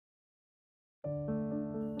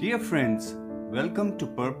Dear friends, welcome to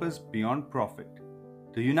Purpose Beyond Profit.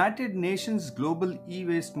 The United Nations Global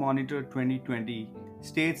E-Waste Monitor 2020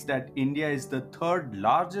 states that India is the third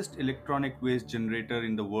largest electronic waste generator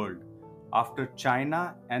in the world after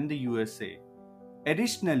China and the USA.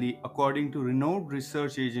 Additionally, according to renowned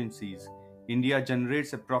research agencies, India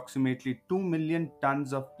generates approximately 2 million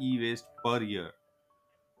tons of e-waste per year.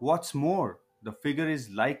 What's more, the figure is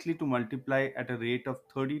likely to multiply at a rate of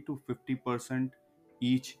 30 to 50%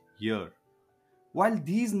 each year. While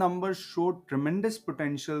these numbers show tremendous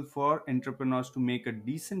potential for entrepreneurs to make a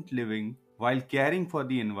decent living while caring for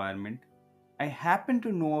the environment, I happen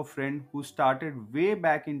to know a friend who started way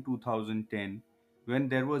back in 2010 when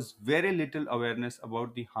there was very little awareness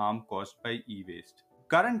about the harm caused by e waste.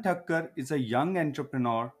 Karan Thakkar is a young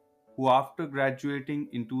entrepreneur who, after graduating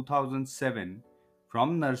in 2007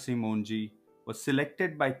 from Narsee Monjee, was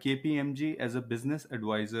selected by KPMG as a business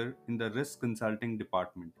advisor in the risk consulting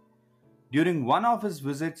department. During one of his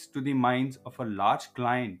visits to the mines of a large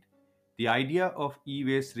client, the idea of e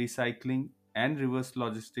waste recycling and reverse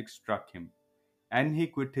logistics struck him, and he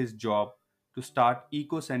quit his job to start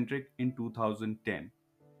Ecocentric in 2010.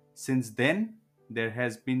 Since then, there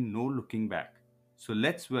has been no looking back. So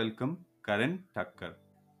let's welcome Karan Thakkar.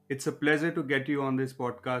 It's a pleasure to get you on this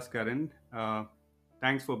podcast, Karan.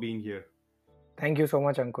 Thanks for being here. Thank you so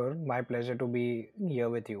much, Ankur. My pleasure to be here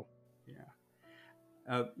with you.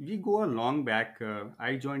 Yeah. We go a long back.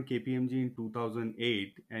 I joined KPMG in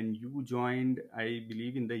 2008, and you joined, I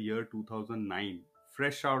believe, in the year 2009,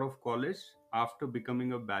 fresh out of college after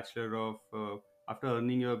becoming a bachelor of, after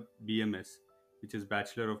earning a BMS, which is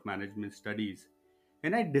Bachelor of Management Studies.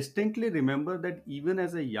 And I distinctly remember that even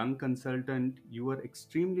as a young consultant, you were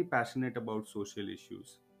extremely passionate about social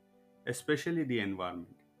issues, especially the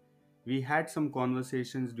environment. We had some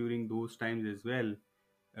conversations during those times as well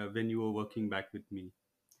when you were working back with me.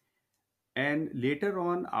 And later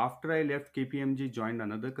on, after I left KPMG, joined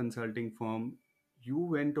another consulting firm, you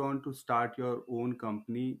went on to start your own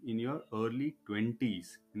company in your early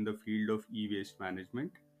 20s in the field of e waste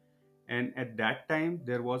management. And at that time,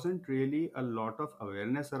 there wasn't really a lot of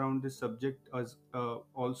awareness around this subject as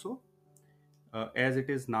it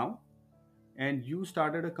is now. And you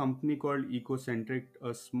started a company called Ecocentric,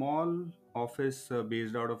 a small office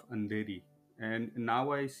based out of Andheri. And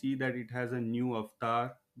now I see that it has a new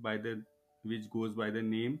avatar by the which goes by the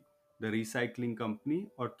name the Recycling Company,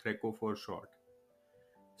 or Treco for short.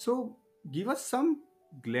 So give us some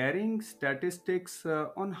glaring statistics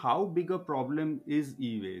on how big a problem is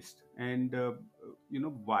e-waste, and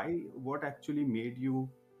why, what actually made you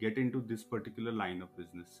get into this particular line of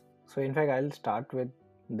business. So, in fact, I'll start with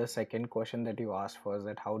the second question that you asked first,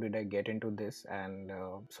 that how did I get into this? And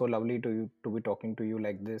so lovely to be talking to you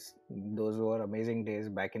like this. Those were amazing days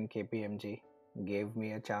back in KPMG. Gave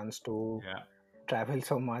me a chance to Yeah. travel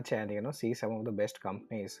so much and see some of the best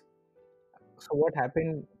companies. So what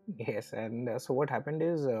happened? Yes, and so what happened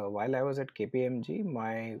is while I was at KPMG,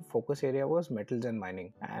 my focus area was metals and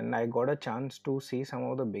mining, and I got a chance to see some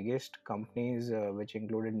of the biggest companies, which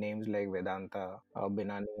included names like Vedanta,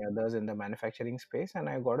 Binani, others in the manufacturing space, and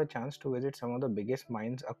I got a chance to visit some of the biggest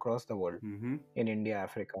mines across the world Mm-hmm. in India,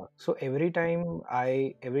 Africa. So every time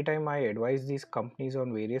I advise these companies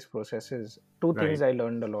on various processes, two things Right. I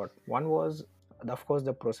learned a lot. One was, of course,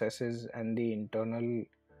 the processes and the internal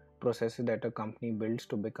processes that a company builds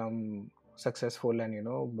to become successful,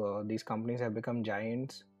 and these companies have become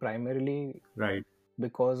giants primarily Right.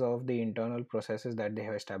 because of the internal processes that they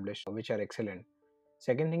have established, which are excellent.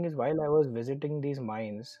 Second thing is, while I was visiting these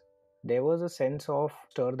mines, there was a sense of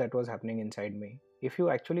stir that was happening inside me. If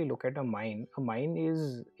you actually look at a mine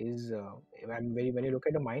is when you look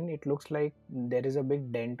at a mine, it looks like there is a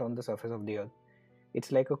big dent on the surface of the earth.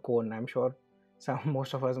 It's like a cone. I'm sure some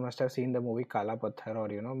most of us must have seen the movie Kala Patthar,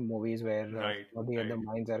 or movies where Right. some of the other Right.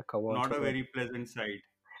 mines are covered. Not a So very pleasant sight.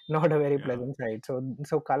 not a very Yeah. pleasant sight.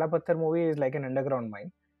 So Kala Patthar movie is like an underground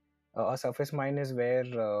mine. A surface mine is where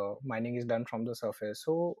mining is done from the surface.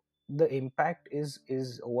 So the impact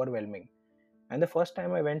is overwhelming. And the first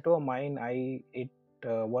time I went to a mine, I it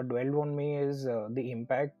what dwelled on me is the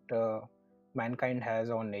impact mankind has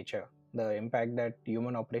on nature, the impact that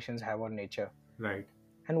human operations have on nature. Right.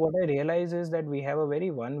 And what I realize is that we have a very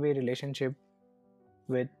one-way relationship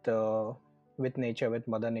with with nature, with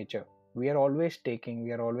Mother Nature. We are always taking,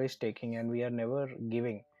 and we are never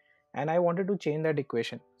giving. And I wanted to change that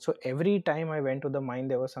equation. So every time I went to the mine,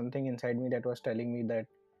 there was something inside me that was telling me that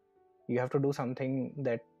you have to do something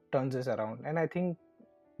that turns this around. And I think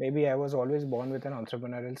maybe I was always born with an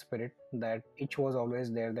entrepreneurial spirit, that itch was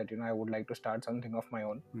always there, that I would like to start something of my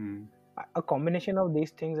own. Hmm. A combination of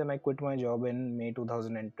these things, and I quit my job in May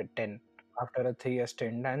 2010 after a 3-year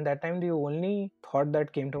stint. And that time, the only thought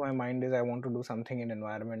that came to my mind is I want to do something in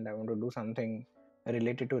environment. I want to do something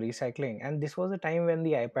related to recycling. And this was a time when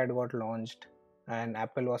the iPad got launched and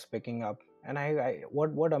Apple was picking up. And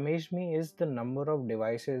what amazed me is the number of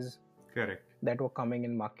devices Correct. that were coming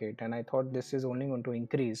in market, and I thought this is only going to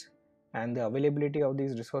increase, and the availability of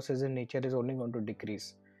these resources in nature is only going to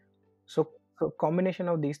decrease. So combination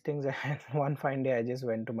of these things, and one fine day I just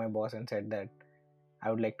went to my boss and said that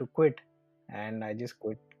I would like to quit, and I just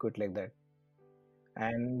quit like that.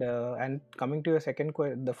 And coming to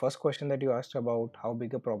your the first question that you asked about how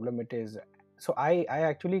big a problem it is. So I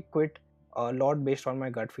actually quit a lot based on my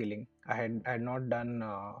gut feeling. I had not done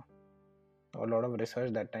a lot of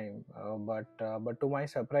research that time, but to my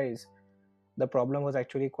surprise, the problem was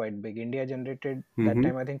actually quite big. India generated that Mm-hmm.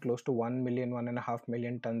 time, I think, close to 1 million, 1.5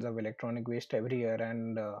 million tons of electronic waste every year,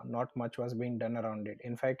 and not much was being done around it.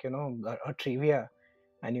 In fact, a trivia,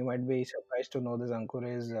 and you might be surprised to know this, Ankur,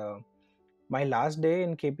 is my last day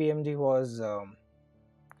in KPMG was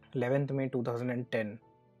 11th May 2010,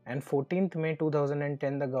 and 14th May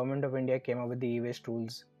 2010, the government of India came up with the e-waste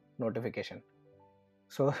rules notification.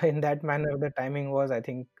 So, in that manner, the timing was, I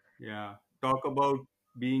think, Yeah. Talk about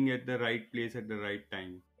being at the right place at the right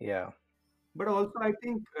time. yeah, But also I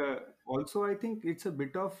think it's a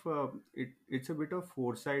bit of it's a bit of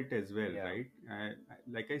foresight as well, yeah. right?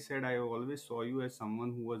 Like I said, I always saw you as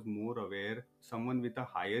someone who was more aware, someone with a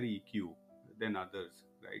higher EQ than others,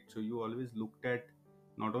 right? So you always looked at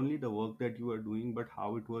not only the work that you were doing, but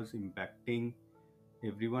how it was impacting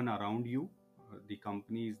everyone around you, the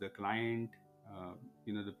companies, the client, uh,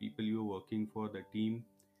 the people you're working for, the team.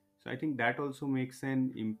 So I think that also makes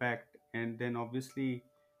an impact. And then obviously,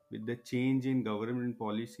 with the change in government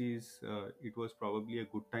policies, it was probably a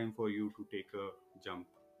good time for you to take a jump.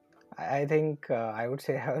 I think I would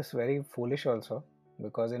say I was very foolish also,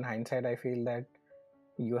 because in hindsight I feel that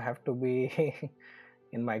you have to be.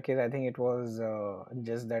 In my case, I think it was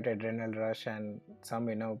just that adrenal rush and some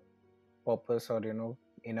purpose, or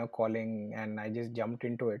inner calling, and I just jumped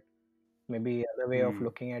into it. Maybe other way of Hmm.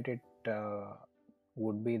 looking at it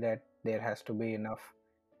would be that there has to be enough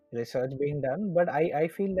research being done. But I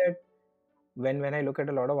feel that when I look at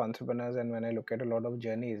a lot of entrepreneurs, and when I look at a lot of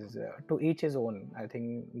journeys, to each his own. I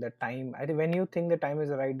think the time. I think when you think the time is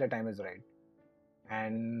right, the time is right.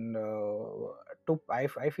 And I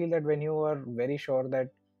feel that when you are very sure that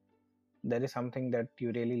there is something that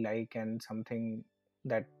you really like, and something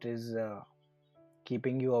that is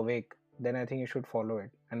keeping you awake, then I think you should follow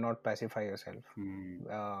it and not pacify yourself. Hmm.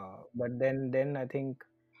 But then I think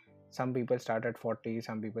some people start at 40,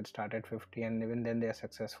 some people start at 50, and even then they are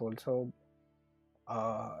successful. So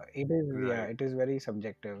it is, yeah, Right. it is very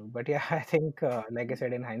subjective. But yeah, I think, like I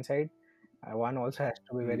said, in hindsight, one also has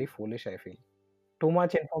to be Hmm. very foolish, I feel. Too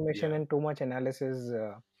much information Yeah. and too much analysis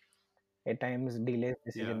at times delays Yeah.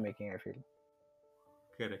 decision making, I feel.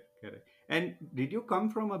 Correct. Correct. And did you come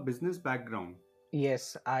from a business background?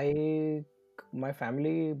 Yes, my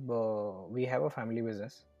family, we have a family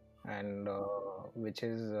business, and which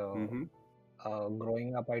is Mm-hmm.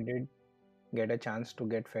 growing up, I did get a chance to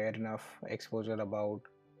get fair enough exposure about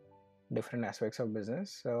different aspects of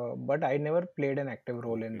business, but I never played an active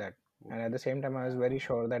role in Okay. that. And at Okay. the same time, I was very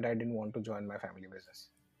sure that I didn't want to join my family business.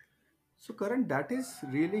 So, Karan, that is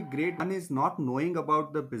really great. One is not knowing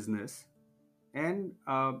about the business, and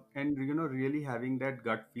really having that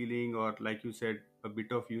gut feeling, or like you said, a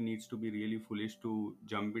bit of you needs to be really foolish to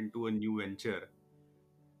jump into a new venture.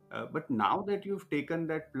 But now that you've taken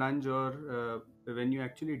that plunge, or when you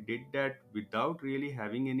actually did that without really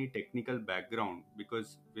having any technical background,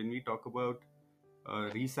 because when we talk about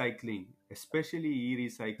recycling, especially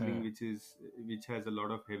e-recycling, Hmm. which has a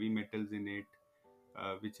lot of heavy metals in it,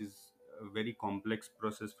 which is a very complex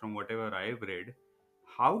process from whatever I've read.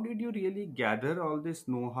 How did you really gather all this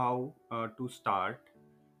know-how to start?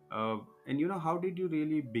 And how did you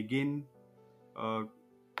really begin uh,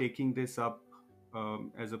 taking this up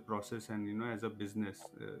as a process, and as a business?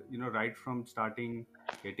 Right from starting,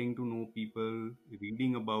 getting to know people,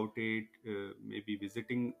 reading about it, maybe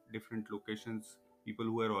visiting different locations, people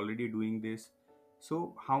who are already doing this.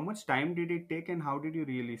 So, how much time did it take, and how did you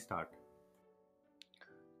really start?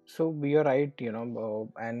 So you're right,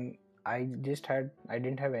 and I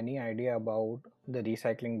didn't have any idea about the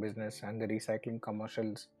recycling business and the recycling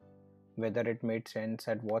commercials, whether it made sense,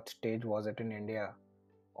 at what stage was it in India.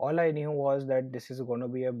 All I knew was that this is going to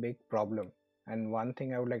be a big problem. And one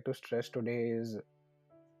thing I would like to stress today is,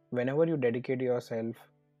 whenever you dedicate yourself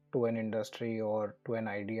to an industry or to an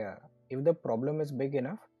idea, if the problem is big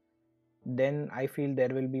enough, then I feel there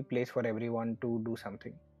will be place for everyone to do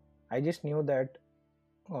something. I just knew that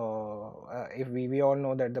if we all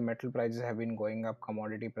know that the metal prices have been going up,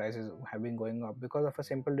 commodity prices have been going up because of a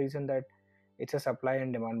simple reason that it's a supply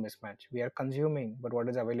and demand mismatch. We are consuming, but what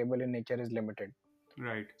is available in nature is limited.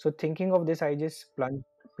 Right. So thinking of this, I just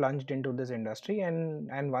plunged into this industry,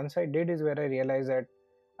 and once I did is where I realized that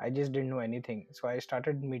I just didn't know anything. So I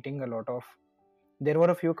started meeting a lot of. There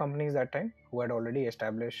were a few companies that time who had already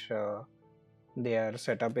established their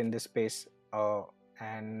setup in this space,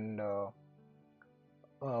 and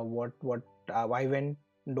what I went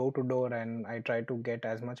door to door and I tried to get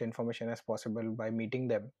as much information as possible by meeting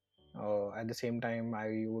them. At the same time,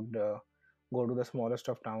 I would go to the smallest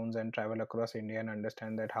of towns and travel across India and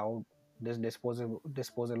understand that how this disposal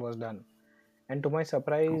was done. And to my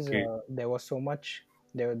surprise, Okay. there was so much.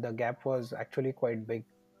 The gap was actually quite big.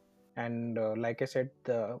 And like I said,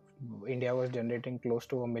 India was generating close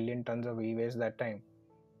to 1 million tons of e-waste that time,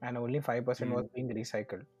 and only 5% was Hmm. being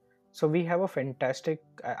recycled. So we have a fantastic.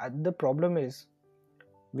 The problem is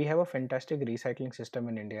we have a fantastic recycling system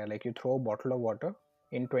in India. Like you throw a bottle of water,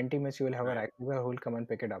 in 20 minutes you will have a Right. recycler who will come and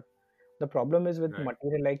pick it up. The problem is with Right.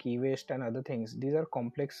 material like e-waste and other things. These are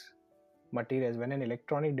complex materials. When an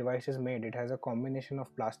electronic device is made, it has a combination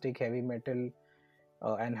of plastic, heavy metal,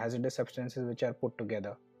 and hazardous substances which are put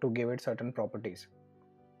together to give it certain properties.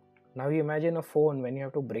 Now you imagine a phone when you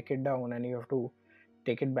have to break it down and you have to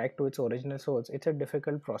take it back to its original source. It's a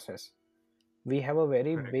difficult process. We have a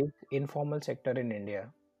very Correct. big informal sector in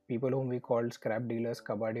India. People whom we call scrap dealers,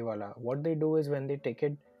 kabadiwala. What they do is when they take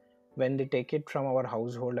it from our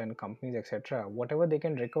household and companies, etc. Whatever they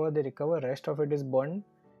can recover, they recover. Rest of it is burned,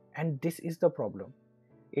 and this is the problem.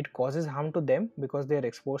 It causes harm to them because they are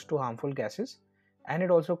exposed to harmful gases, and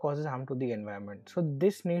it also causes harm to the environment. So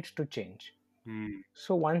this needs to change. Hmm.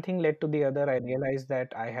 So one thing led to the other. I realized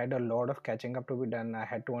that I had a lot of catching up to be done. I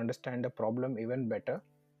had to understand the problem even better.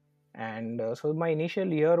 And so my initial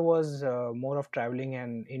year was more of traveling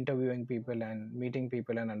and interviewing people and meeting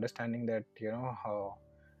people and understanding that how,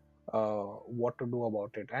 what to do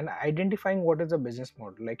about it and identifying what is the business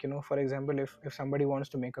model. Like for example, if somebody wants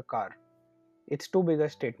to make a car, it's too big a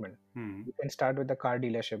statement. Hmm. You can start with a car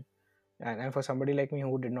dealership, and for somebody like me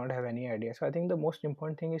who did not have any idea, so I think the most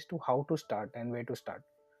important thing is to how to start and where to start.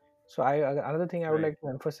 So another thing I would Right. like to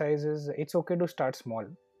emphasize is it's okay to start small.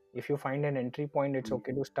 If you find an entry point, it's Hmm.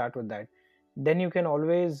 okay to start with that. Then you can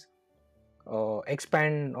always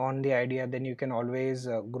expand on the idea. Then you can always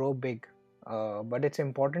grow big. But it's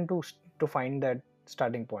important to find that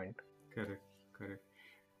starting point. Correct. Correct.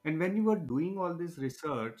 And when you were doing all this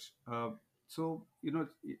research, so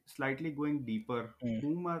slightly going deeper,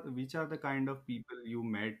 Mm. which are the kind of people you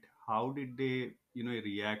met? How did they,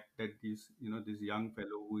 react that this young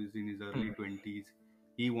fellow who is in his early Mm. 20s,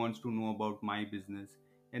 he wants to know about my business,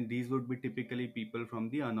 and these would be typically people from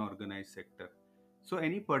the unorganized sector. So,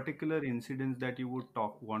 any particular incidents that you would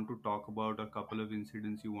want to talk about, a couple of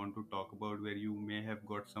incidents you want to talk about where you may have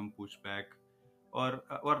got some pushback, or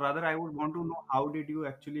rather I would want to know how did you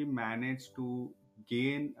actually manage to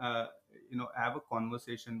gain have a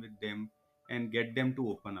conversation with them and get them to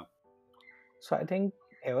open up. So I think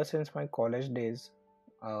ever since my college days,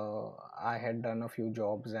 I had done a few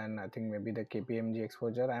jobs, and I think maybe the KPMG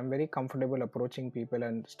exposure. I'm very comfortable approaching people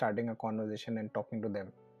and starting a conversation and talking to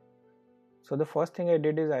them. So the first thing I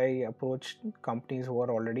did is I approached companies who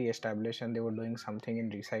were already established and they were doing something in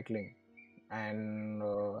recycling, and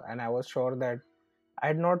I was sure that I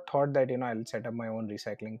had not thought that I'll set up my own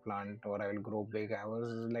recycling plant or I will grow big. I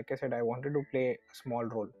was, like I said, I wanted to play a small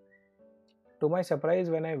role. To my surprise,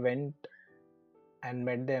 when I went and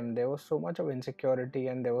met them, there was so much of insecurity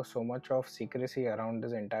and there was so much of secrecy around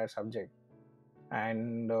this entire subject.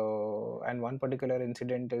 And one particular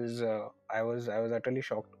incident is I was utterly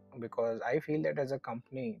shocked because I feel that as a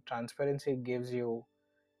company, transparency gives you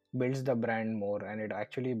builds the brand more and it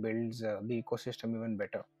actually builds the ecosystem even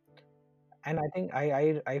better. And I think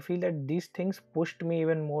I feel that these things pushed me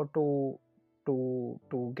even more to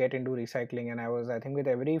get into recycling. And I think with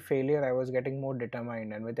every failure I was getting more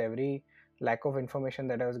determined, and with every lack of information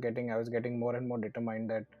that I was getting more and more determined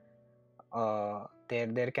that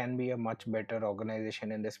there can be a much better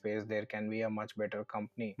organization in this space, there can be a much better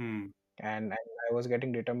company. Hmm. And I was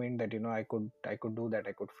getting determined that I could do that,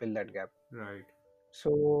 I could fill that gap. Right.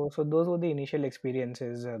 So those were the initial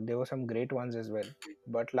experiences. There were some great ones as well,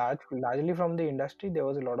 but largely from the industry, there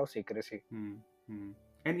was a lot of secrecy. Hmm. Hmm.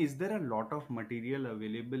 And is there a lot of material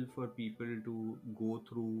available for people to go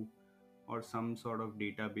through, or some sort of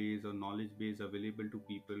database or knowledge base available to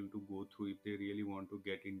people to go through if they really want to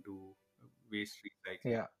get into waste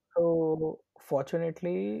recycling? Yeah. So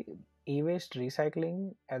fortunately, e-waste recycling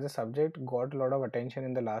as a subject got a lot of attention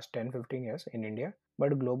in the last 10-15 years in India,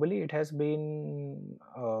 but globally it has been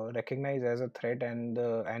recognized as a threat, and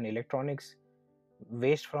electronics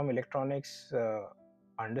waste from electronics,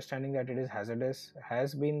 understanding that it is hazardous,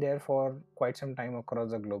 has been there for quite some time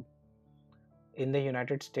across the globe. In the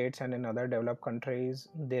United States and in other developed countries,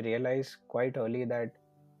 they realize quite early that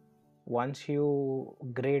once you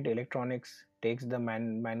grade electronics, takes the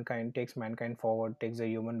mankind takes mankind forward, takes the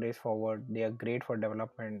human race forward. They are great for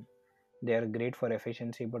development, they are great for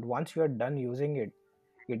efficiency, but once you are done using it,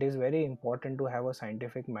 it is very important to have a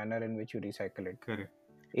scientific manner in which you recycle it. Correct.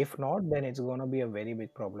 If not, then it's going to be a very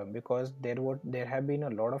big problem, because there have been a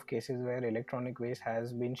lot of cases where electronic waste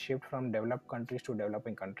has been shipped from developed countries to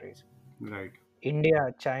developing countries. Right. India,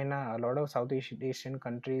 China, a lot of Southeast Asian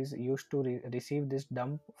countries used to receive this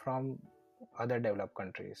dump from other developed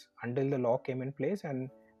countries until the law came in place and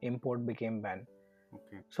import became banned.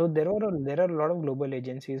 Okay. So there are a lot of global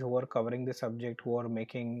agencies who are covering the subject, who are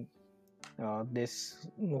making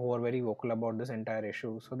who are very vocal about this entire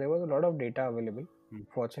issue. So there was a lot of data available, Mm.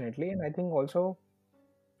 fortunately, and I think also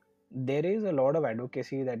there is a lot of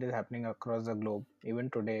advocacy that is happening across the globe. Even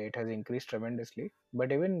today, it has increased tremendously.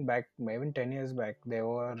 But even 10 years back, there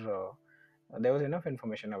was enough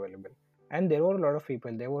information available, and there were a lot of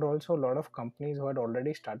people. There were also a lot of companies who had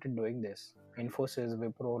already started doing this. Infosys,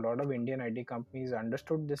 Wipro, a lot of Indian IT companies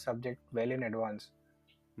understood this subject well in advance,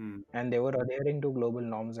 Mm. and they were adhering to global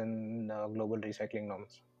norms and global recycling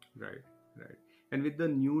norms. Right, right. And with the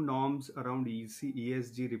new norms around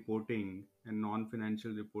ESG reporting and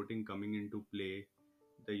non-financial reporting coming into play,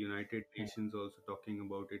 the United Nations also talking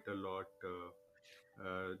about it a lot.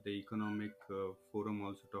 The Economic Forum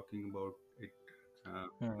also talking about it.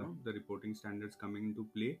 Hmm. The reporting standards coming into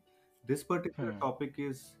play. This particular Hmm. topic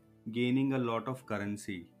is gaining a lot of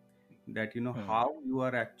currency. That Hmm. how you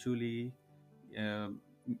are actually uh,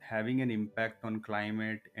 having an impact on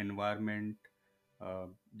climate, environment, uh,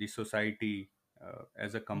 the society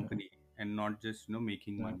as a Hmm. company, and not just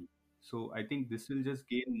making Hmm. money. So I think this will just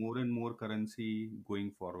gain more and more currency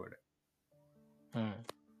going forward. Hmm.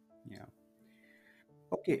 Yeah.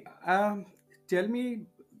 Okay. Tell me,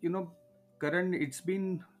 you know, Karan, it's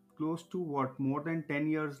been close to what, more than 10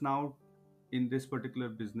 years now in this particular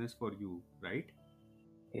business for you, right?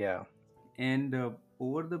 Yeah. And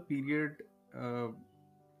over the period, uh,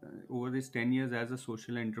 over these 10 years as a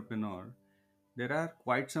social entrepreneur, there are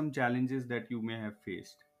quite some challenges that you may have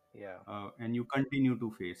faced, Yeah. and you continue to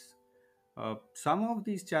face. Some of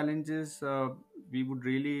these challenges, we would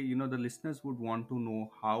really, the listeners would want to know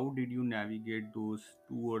how did you navigate those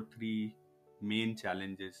two or three main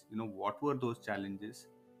challenges? What were those challenges,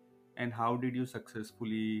 and how did you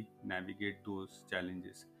successfully navigate those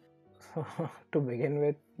challenges? To begin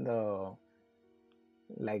with, the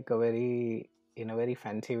like a very in a very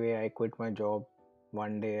fancy way, I quit my job.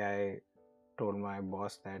 One day I told my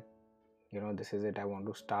boss that, this is it, I want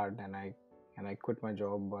to start, and I quit my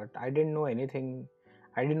job, but I didn't know anything.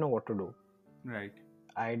 I didn't know what to do. Right.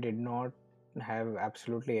 I did not have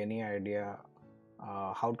absolutely any idea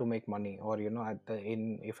how to make money, or at the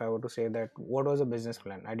in if I were to say that what was a business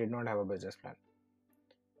plan, I did not have a business plan.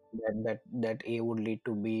 That A would lead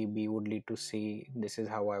to B would lead to C. This is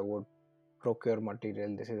how I would procure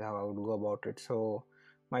material, this is how I would go about it. So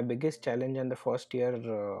my biggest challenge in the first year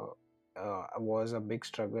was a big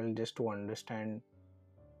struggle just to understand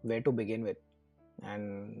where to begin with.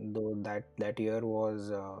 And though that year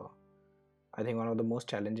was I think one of the most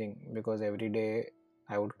challenging, because every day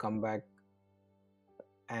I would come back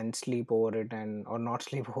and sleep over it, and or not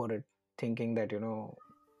sleep over it, thinking that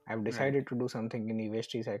I've Right. decided to do something in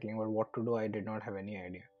e-waste recycling, but what to do I did not have any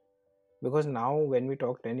idea. Because now when we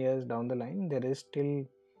talk 10 years down the line, there is still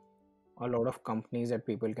a lot of companies that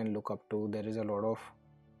people can look up to. There is a lot of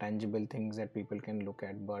tangible things that people can look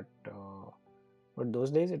at, but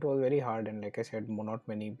those days it was very hard, and like I said, not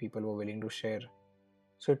many people were willing to share.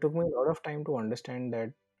 So it took me a lot of time to understand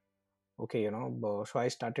that, okay, so I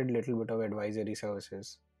started little bit of advisory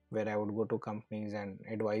services, where I would go to companies and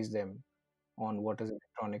advise them on what is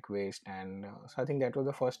electronic waste. And so I think that was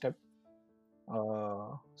the first step.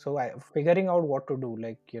 So I figuring out what to do,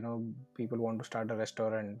 like, people want to start a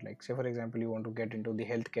restaurant, like, say for example, you want to get into the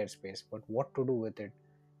healthcare space, but what to do with it.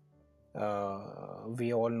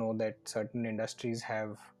 We all know that certain industries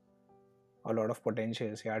have a lot of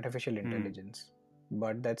potential, say artificial Hmm. intelligence,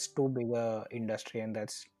 but that's too big a industry, and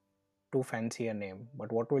that's too fancy a name.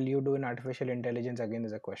 But what will you do in artificial intelligence, again,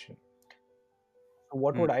 is a question. So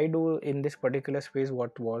what Hmm. would I do in this particular space,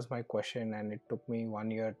 what was my question. And it took me 1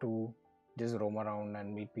 year to just roam around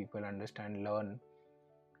and meet people, understand, learn.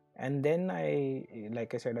 And then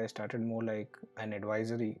like I said, I started more like an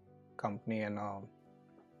advisory company and a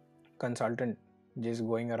consultant, just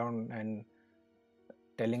going around and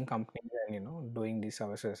telling companies and doing these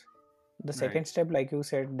services. The Right. second step, like you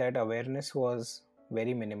said, that awareness was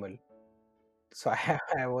very minimal. So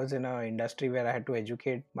I was in a industry where I had to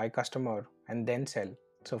educate my customer and then sell.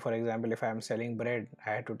 So for example, if I am selling bread,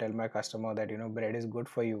 I had to tell my customer that bread is good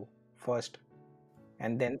for you first,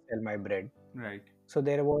 and then sell my bread. Right. So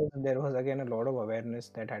there was again a lot of awareness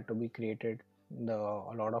that had to be created,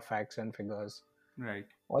 a lot of facts and figures. Right.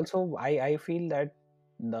 Also, I feel that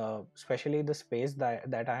especially the space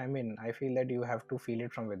that I am in, I feel that you have to feel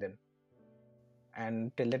it from within,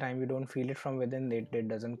 and till the time you don't feel it from within, it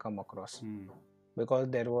doesn't come across. Hmm. Because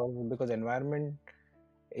environment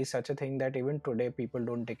is such a thing that even today people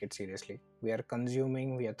don't take it seriously. We are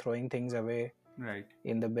consuming, we are throwing things away. Right.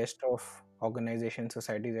 In the best of organizations,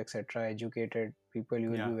 societies, etc., educated people,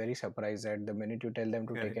 you will Yeah. be very surprised that the minute you tell them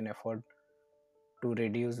to take Correct. an effort to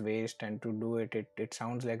reduce waste and to do it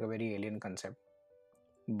sounds like a very alien concept.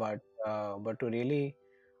 But to really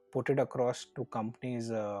put it across to companies,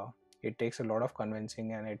 it takes a lot of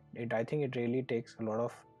convincing, and it I think it really takes a lot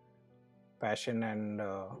of passion and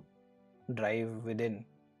drive within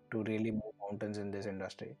to really move mountains in this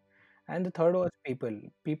industry. And the third was people.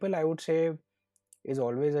 People, I would say, is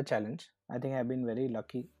always a challenge. I think I've been very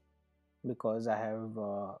lucky because I have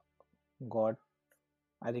got,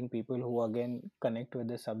 I think, people who again connect with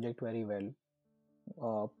the subject very well.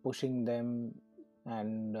 Pushing them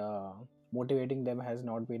and motivating them has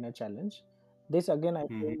not been a challenge. This again, I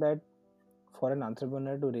Hmm. feel that for an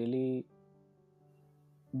entrepreneur to really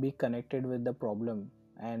be connected with the problem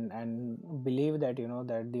and believe that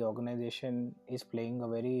that the organization is playing a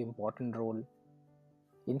very important role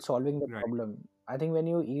in solving the Right. problem. I think when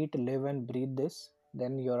you eat, live, and breathe this,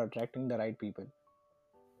 then you're attracting the right people.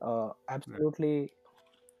 Right. Absolutely.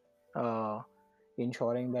 uh,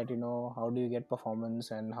 Ensuring that how do you get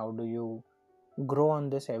performance and how do you grow on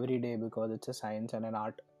this every day, because it's a science and an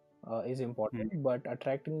art, is Hmm. important. But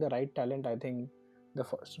attracting the right talent, I think the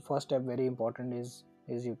first step, very important, is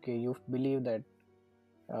you believe that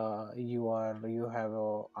you have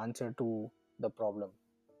a answer to the problem.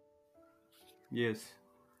 Yes.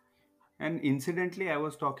 And incidentally, I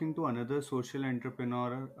was talking to another social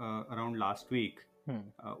entrepreneur around last week, Hmm.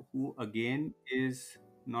 who again is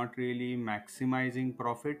not really maximizing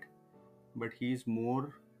profit, but he's more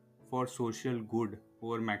for social good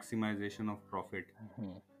over maximization of profit.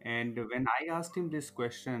 Hmm. And when I asked him this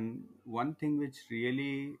question, one thing which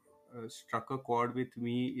really struck a chord with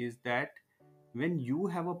me is that when you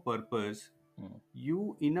have a purpose, Hmm. you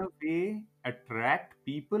in a way attract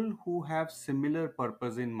people who have similar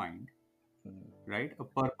purpose in mind, Hmm. right? A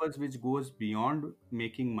purpose which goes beyond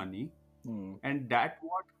making money, Hmm. and that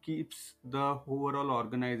what keeps the overall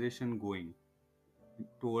organization going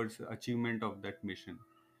towards achievement of that mission.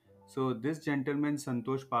 So this gentleman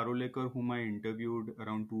Santosh Parulekar, whom I interviewed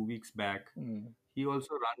around 2 weeks back, Hmm. he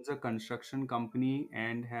also runs a construction company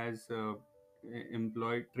and has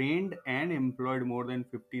employed, trained and employed more than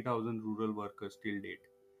 50,000 rural workers till date.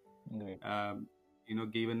 Great. um,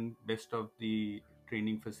 Given best of the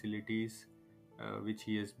training facilities which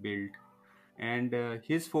he has built, and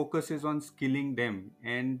his focus is on skilling them,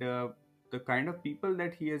 and the kind of people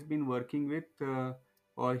that he has been working with,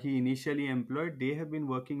 or he initially employed, they have been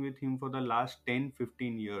working with him for the last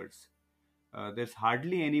 10-15 years. There's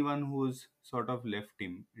hardly anyone who's sort of left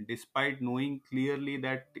him, despite knowing clearly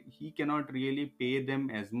that he cannot really pay them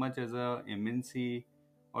as much as a MNC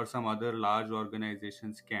or some other large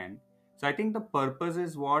organizations can. So I think the purpose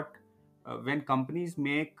is what, when companies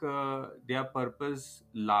make their purpose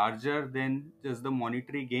larger than just the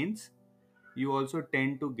monetary gains, you also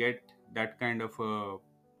tend to get that kind of a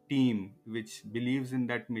team which believes in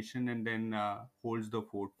that mission and then holds the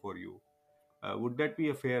fort for you. Would that be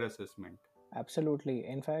a fair assessment? Absolutely.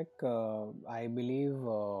 In fact, I believe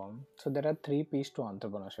so. There are three P's to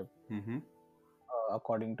entrepreneurship, Mm-hmm.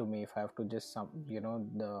 according to me. If I have to just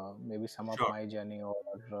the maybe sum up Sure. my journey, or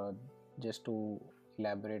just to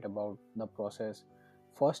elaborate about the process.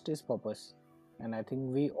 First is purpose, and I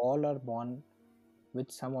think we all are born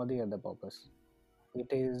with some or the other purpose.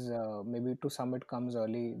 It is maybe to some it comes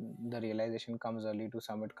early, the realization comes early. To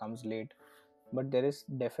some it comes late, but there is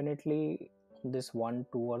definitely this one,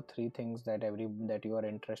 two, or three things that you are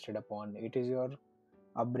interested upon. It is your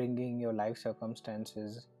upbringing, your life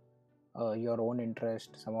circumstances, your own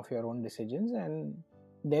interest, some of your own decisions, and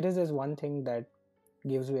there is this one thing that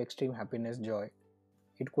gives you extreme happiness, joy.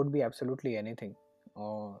 It could be absolutely anything.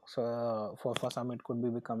 For some, it could be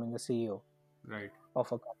becoming a CEO. Right.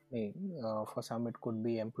 of a company. For some, it could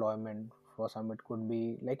be employment. For some, it could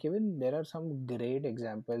be like, even there are some great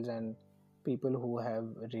examples and people who have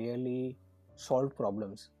really solved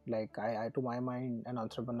problems. Like, to my mind, an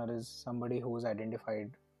entrepreneur is somebody who's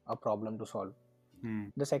identified a problem to solve. Hmm.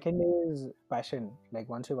 The second is passion. Like,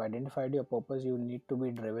 once you've identified your purpose, you need to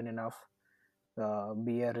be driven enough,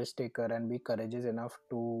 be a risk taker, and be courageous enough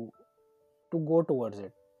to go towards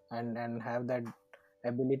it, and have that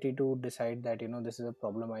ability to decide that, this is a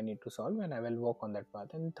problem I need to solve, and I will work on that path.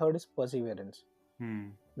 And third is perseverance. Hmm.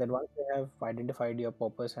 That once you have identified your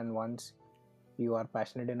purpose and once you are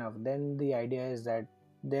passionate enough, then the idea is that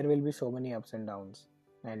there will be so many ups and downs.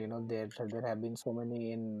 And there have been so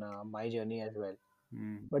many in my journey as well.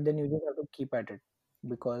 Hmm. But then you just have to keep at it,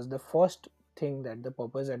 because the first thing, that the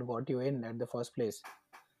purpose that got you in at the first place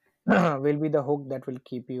will be the hook that will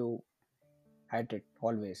keep you at it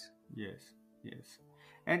always. Yes, yes.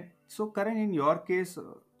 And so, Karan, in your case,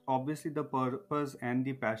 obviously the purpose and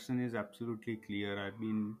the passion is absolutely clear. I've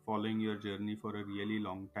been following your journey for a really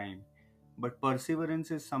long time. But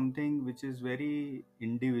perseverance is something which is very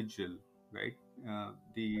individual, right?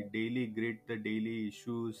 The daily grit, the daily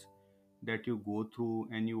issues that you go through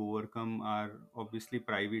and you overcome are obviously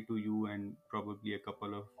private to you and probably a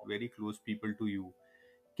couple of very close people to you.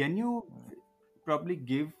 Can you probably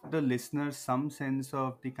give the listeners some sense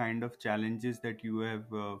of the kind of challenges that you have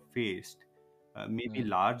faced, maybe Mm.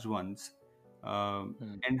 large ones,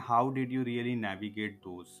 Mm. and how did you really navigate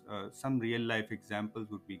those? Some real life examples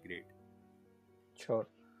would be great. Sure.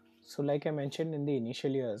 So, like I mentioned, in the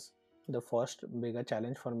initial years, the first bigger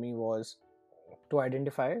challenge for me was to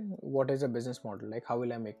identify what is a business model, like how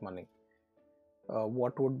will I make money,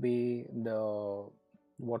 what would be the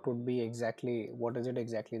what would be exactly what is it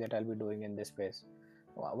exactly that I'll be doing in this space.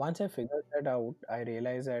 Once I figured that out, I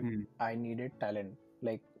realized that Hmm. I needed talent.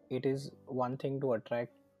 Like, it is one thing to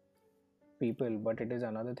attract people, but it is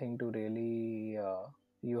another thing to really,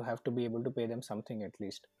 you have to be able to pay them something at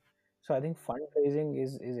least. So I think fundraising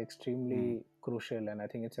is extremely Hmm. crucial, and I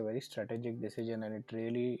think it's a very strategic decision, and it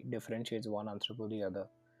really differentiates one answer to the other.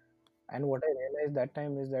 And what I realized that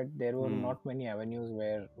time is that there were Hmm. not many avenues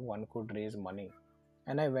where one could raise money.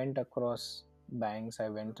 And I went across banks, I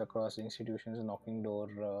went across institutions knocking door,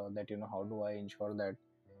 that, how do I ensure that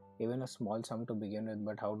even a small sum to begin with,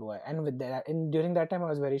 but how do I, and with that, and during that time I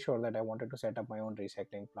was very sure that I wanted to set up my own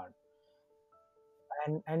recycling plant.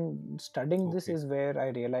 And studying this Okay. is where I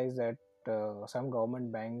realized that some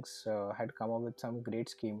government banks had come up with some great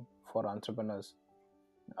scheme for entrepreneurs.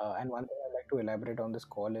 And one thing I'd like to elaborate on this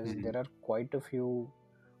call is Hmm. there are quite a few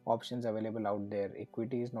options available out there.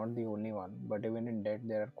 Equity is not the only one, but even in debt,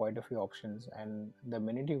 there are quite a few options. And the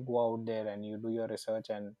minute you go out there and you do your research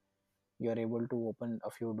and you're able to open a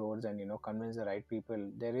few doors and convince the right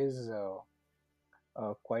people, there is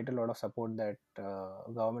quite a lot of support that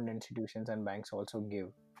government institutions and banks also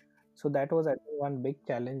give. So that was, I think, one big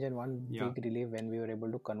challenge and one Yeah. big relief when we were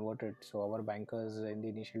able to convert it. So our bankers in the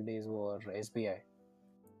initial days were SBI,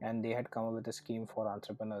 and they had come up with a scheme for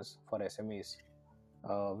entrepreneurs, for SMEs,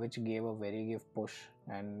 which gave a very give push,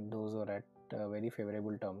 and those were at very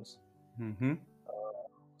favorable terms. Hmm.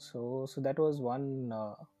 So that was one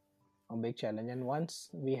a big challenge. And once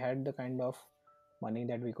we had the kind of money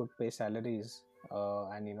that we could pay salaries,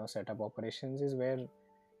 and set up operations, is where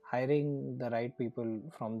hiring the right people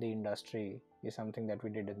from the industry is something that we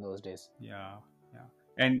did in those days. Yeah. Yeah.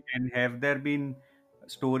 And have there been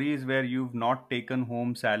stories where you've not taken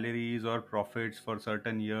home salaries or profits for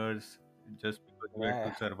certain years just because you had Yeah.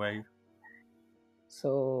 to survive?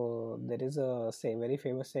 So there is a very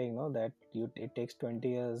famous saying, no, that it takes 20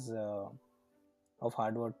 years of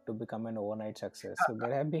hard work to become an overnight success. So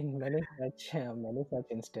there have been many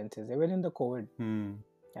such instances, even in the COVID. Hmm.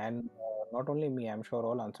 And not only me, I'm sure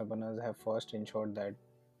all entrepreneurs have first ensured that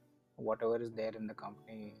whatever is there in the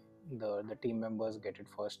company, the team members get it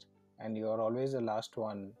first, and you are always the last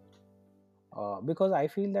one. Because I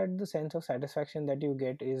feel that the sense of satisfaction that you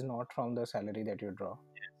get is not from the salary that you draw.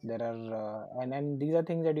 There are and these are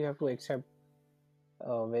things that you have to accept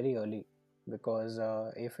very early, because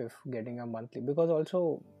if getting a monthly, because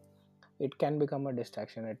also it can become a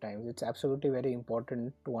distraction at times. It's absolutely very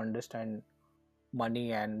important to understand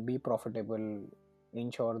money and be profitable,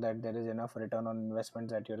 ensure that there is enough return on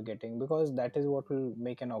investments that you're getting, because that is what will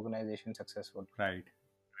make an organization successful. Right.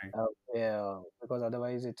 Right. Yeah, because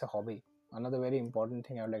otherwise it's a hobby. Another very important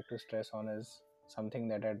thing I would like to stress on is something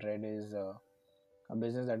that I'd read is, a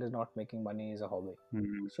business that is not making money is a hobby.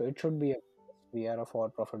 Hmm. So it should be we are a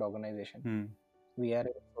for-profit organization. Hmm. We are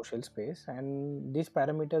in social space, and these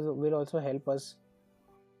parameters will also help us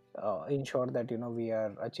ensure that we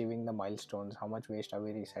are achieving the milestones. How much waste are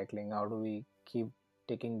we recycling? How do we keep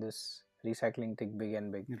taking this recycling thing big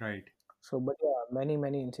and big? Right. So, but yeah, many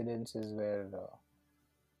incidences where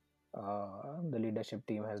the leadership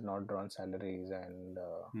team has not drawn salaries and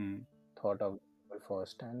Hmm. thought of people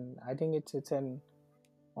first. And I think it's an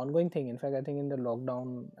ongoing thing. In fact, I think in the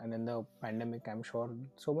lockdown and in the pandemic, I'm sure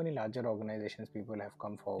so many larger organizations people have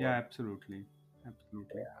come Yeah, forward. absolutely.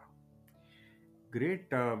 Absolutely. Yeah.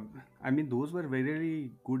 Great. I mean, those were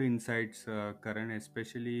very good insights, Karan,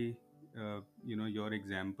 especially, your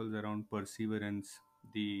examples around perseverance,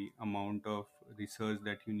 the amount of research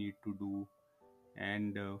that you need to do,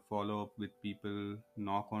 and follow up with people,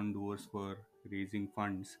 knock on doors for raising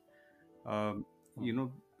funds. Um, you Mhm.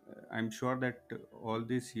 know, I'm sure that all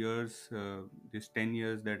these years, these 10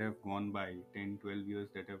 years that have gone by, 10, 12 years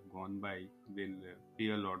that have gone by, will pay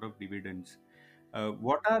a lot of dividends.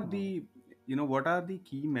 What are Mhm. the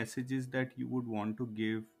key messages that you would want to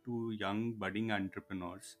give to young budding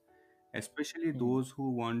entrepreneurs, especially Mhm. those who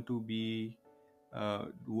want to be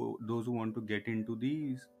those who want to get into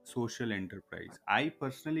the social enterprise? I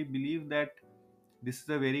personally believe that this is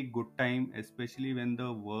a very good time, especially when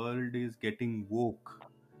the world is getting woke,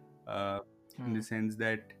 uh, in the Mhm. sense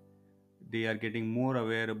that they are getting more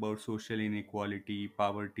aware about social inequality,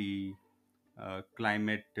 poverty,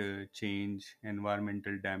 climate change,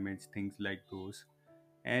 environmental damage, things like those.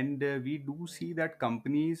 And we do see that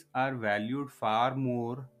companies are valued far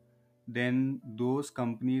more than those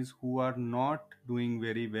companies who are not doing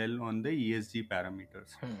very well on the ESG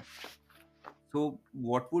parameters. Hmm. So,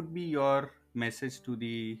 what would be your message to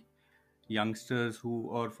the youngsters who,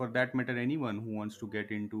 or for that matter, anyone who wants to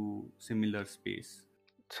get into similar space?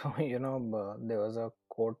 So, there was a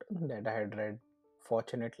quote that I had read,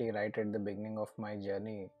 fortunately, right at the beginning of my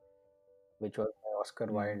journey, which was by Oscar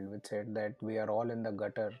Hmm. Wilde, which said that we are all in the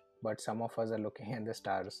gutter, but some of us are looking at the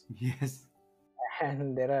stars. Yes.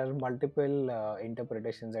 And there are multiple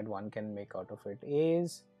interpretations that one can make out of it.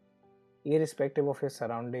 Is irrespective of your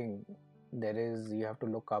surrounding, there is you have to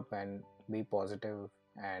look up and be positive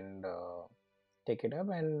and take it up.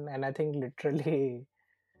 And I think literally,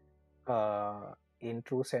 uh, in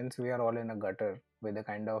true sense, we are all in a gutter with the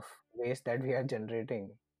kind of waste that we are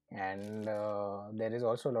generating. And there is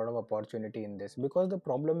also a lot of opportunity in this because the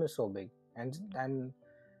problem is so big. And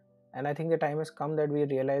I think the time has come that we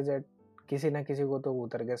realize that किसी ना किसी को तो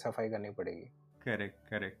उतर के सफाई करनी पड़ेगी. Correct,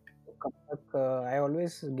 correct. कब तक, I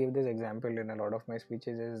always give this example in a lot of my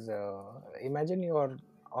speeches is, imagine your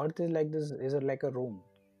earth is like this, is like a room.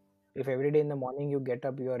 If every day in the morning you get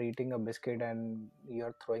up, you are eating a biscuit and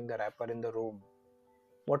you're throwing the wrapper in the room,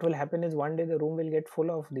 what will happen is one day the room will get full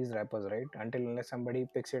of these wrappers, right? Until unless somebody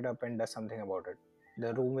picks it up and does something about it,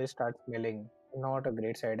 the room will start smelling. Not a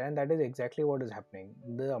great side, and that is exactly what is happening.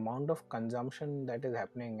 The amount of consumption that is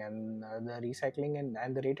happening and the recycling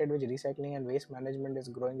and the rate at which recycling and waste management is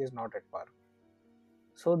growing is not at par.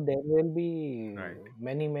 So there will be Right.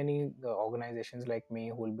 many organizations like me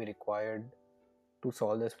who will be required to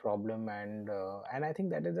solve this problem, and I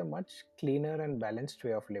think that is a much cleaner and balanced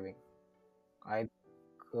way of living. I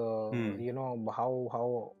Hmm.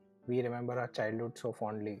 how we remember our childhood so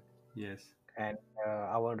fondly, Yes. and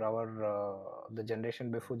our the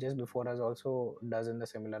generation before, just before us, also does in the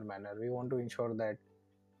similar manner. We want to ensure that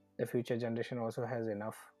the future generation also has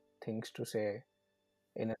enough things to say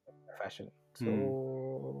in a similar fashion. Hmm.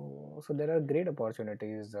 So there are great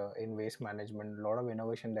opportunities in waste management, a lot of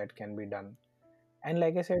innovation that can be done. And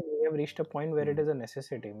like I said, we have reached a point where it Hmm. is a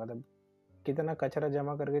necessity. मतलब कितना कचरा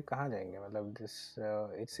जमा करके कहाँ जाएंगे, मतलब this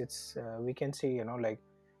it's we can see, like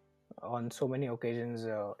on so many occasions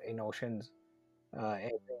in oceans,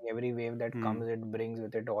 every wave that Hmm. comes, it brings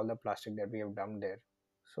with it all the plastic that we have dumped there.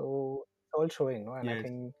 So it's all showing, no? And I Yes.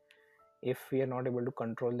 think if we are not able to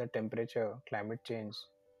control the temperature, climate change,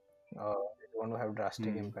 it's going to have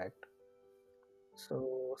drastic Hmm. impact.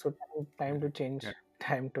 So time to Correct. change, Correct.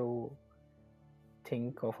 time to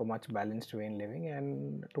think of a much balanced way in living.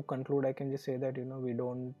 And to conclude, I can just say that we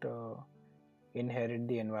don't inherit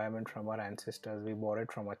the environment from our ancestors; we borrow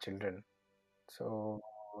it from our children. So,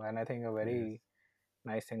 and I think a Yes. very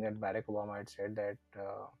nice thing that Barack Obama had said that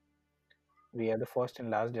we are the first and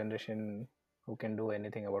last generation who can do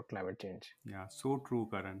anything about climate change. Yeah. So true,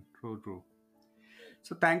 Karan. So true.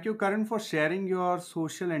 So thank you, Karan, for sharing your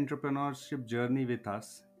social entrepreneurship journey with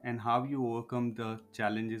us and how you overcome the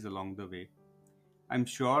challenges along the way. I'm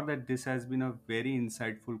sure that this has been a very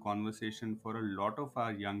insightful conversation for a lot of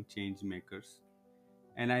our young change makers,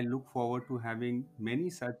 and I look forward to having many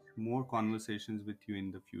such more conversations with you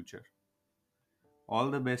in the future. All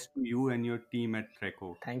the best to you and your team at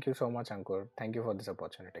Treco. Thank you so much, Ankur. Thank you for this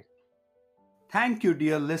opportunity. Thank you,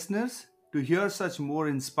 dear listeners. To hear such more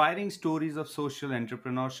inspiring stories of social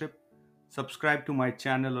entrepreneurship, subscribe to my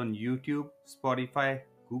channel on YouTube, Spotify,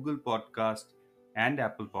 Google Podcast, and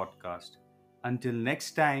Apple Podcast. Until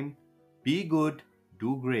next time, be good,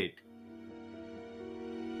 do great.